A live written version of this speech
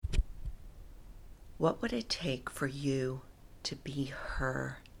What would it take for you to be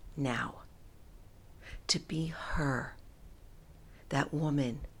her now? To be her, that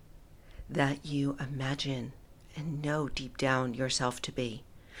woman that you imagine and know deep down yourself to be.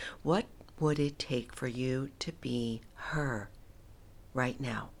 What would it take for you to be her right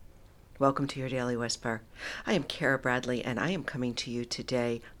now? Welcome to your Daily Whisper. I am Kara Bradley, and I am coming to you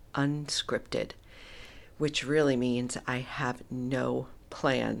today unscripted, which really means I have no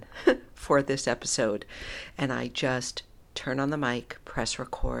plan for this episode. And I just turn on the mic, press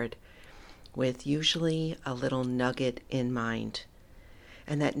record, with usually a little nugget in mind.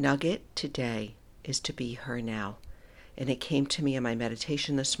 And that nugget today is to be her now. And it came to me in my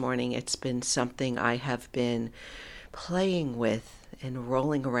meditation this morning. It's been something I have been playing with and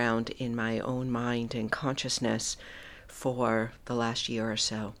rolling around in my own mind and consciousness for the last year or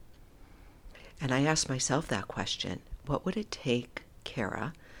so. And I asked myself that question: what would it take,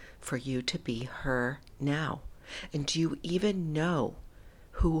 Kara, for you to be her now? And do you even know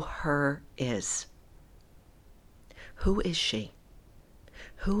who her is? Who is she?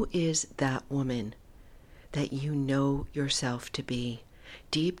 Who is that woman that you know yourself to be,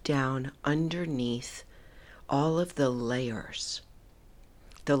 deep down underneath all of the layers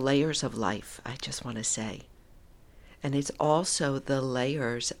of life, I just want to say. And it's also the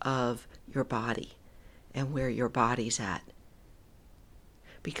layers of your body and where your body's at.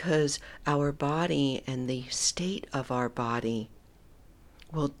 Because our body and the state of our body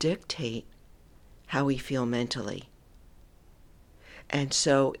will dictate how we feel mentally. And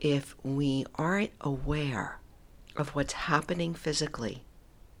so if we aren't aware of what's happening physically,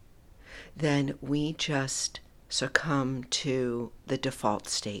 then we just succumb to the default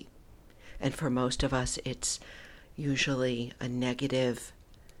state. And for most of us, it's usually a negative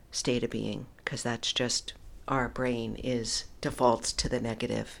state of being, because that's just our brain defaults to the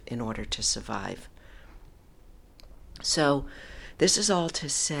negative in order to survive. So this is all to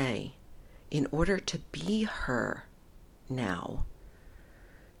say, in order to be her now,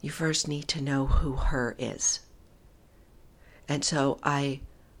 you first need to know who her is. And so I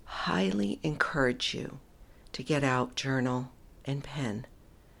highly encourage you to get out journal and pen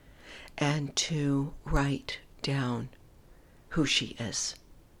and to write down who she is,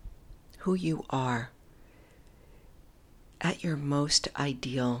 who you are at your most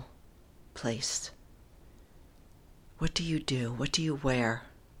ideal place. What do you do? What do you wear?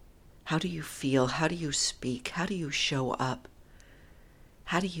 How do you feel? How do you speak? How do you show up?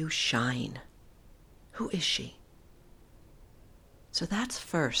 How do you shine? Who is she? So that's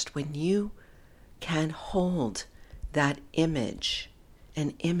first. When you can hold that image,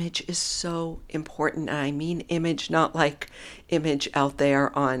 and image is so important. And I mean image, not like image out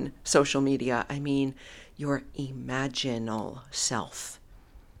there on social media. I mean your imaginal self.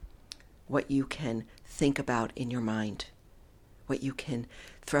 What you can think about in your mind. What you can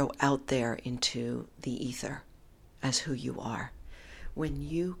throw out there into the ether as who you are. When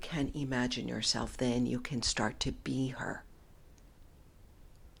you can imagine yourself, then you can start to be her.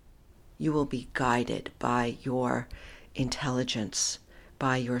 You will be guided by your intelligence,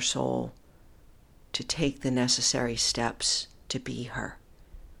 by your soul, to take the necessary steps to be her.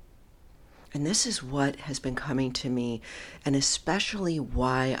 And this is what has been coming to me, and especially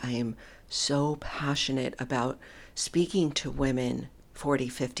why I am so passionate about speaking to women 40,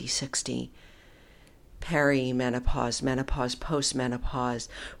 50, 60, perimenopause, menopause, postmenopause,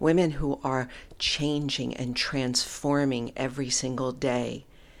 women who are changing and transforming every single day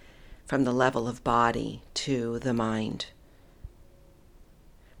from the level of body to the mind.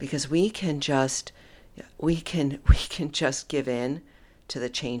 Because we can just give in to the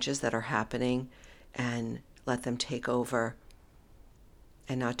changes that are happening and let them take over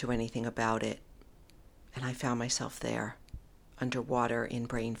and not do anything about it. And I found myself there, underwater in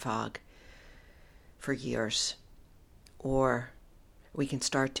brain fog for years. Or we can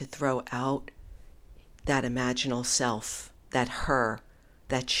start to throw out that imaginal self, that her,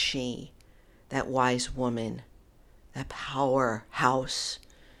 that she, that wise woman, that powerhouse,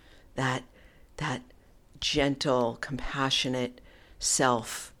 that gentle, compassionate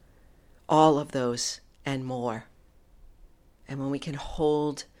self, all of those and more. And when we can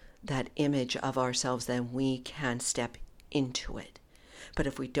hold that image of ourselves, then we can step into it. But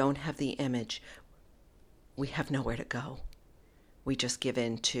if we don't have the image, we have nowhere to go. We just give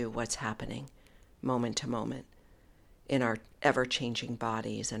in to what's happening moment to moment in our ever-changing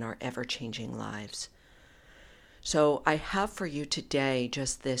bodies and our ever-changing lives. So I have for you today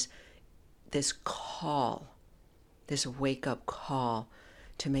just this call, this wake-up call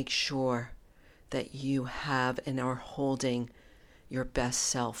to make sure that you have and are holding your best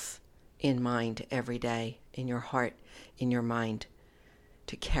self in mind every day, in your heart, in your mind,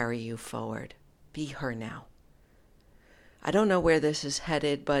 to carry you forward. Be her now. I don't know where this is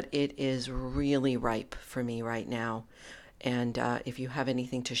headed, but it is really ripe for me right now. And if you have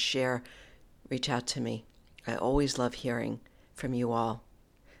anything to share, reach out to me. I always love hearing from you all.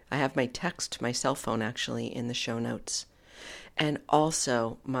 I have my cell phone actually, in the show notes. And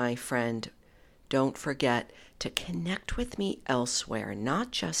also, my friend, don't forget to connect with me elsewhere,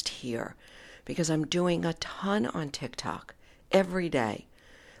 not just here, because I'm doing a ton on TikTok every day,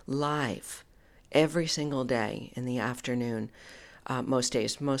 live, every single day in the afternoon, most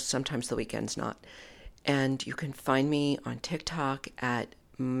days, sometimes the weekends not. And you can find me on TikTok at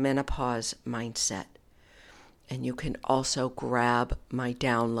Menopause Mindset. And you can also grab my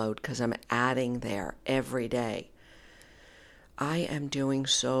download because I'm adding there every day. I am doing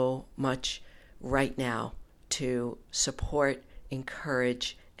so much right now to support,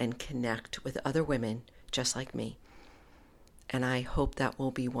 encourage, and connect with other women just like me. And I hope that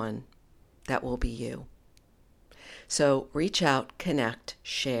will be one. That will be you. So reach out, connect,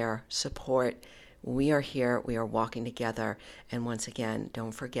 share, support. We are here. We are walking together. And once again,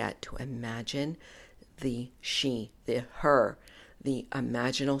 don't forget to imagine the her, the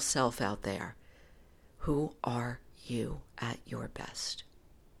imaginal self out there. Who are you at your best?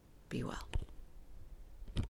 Be well.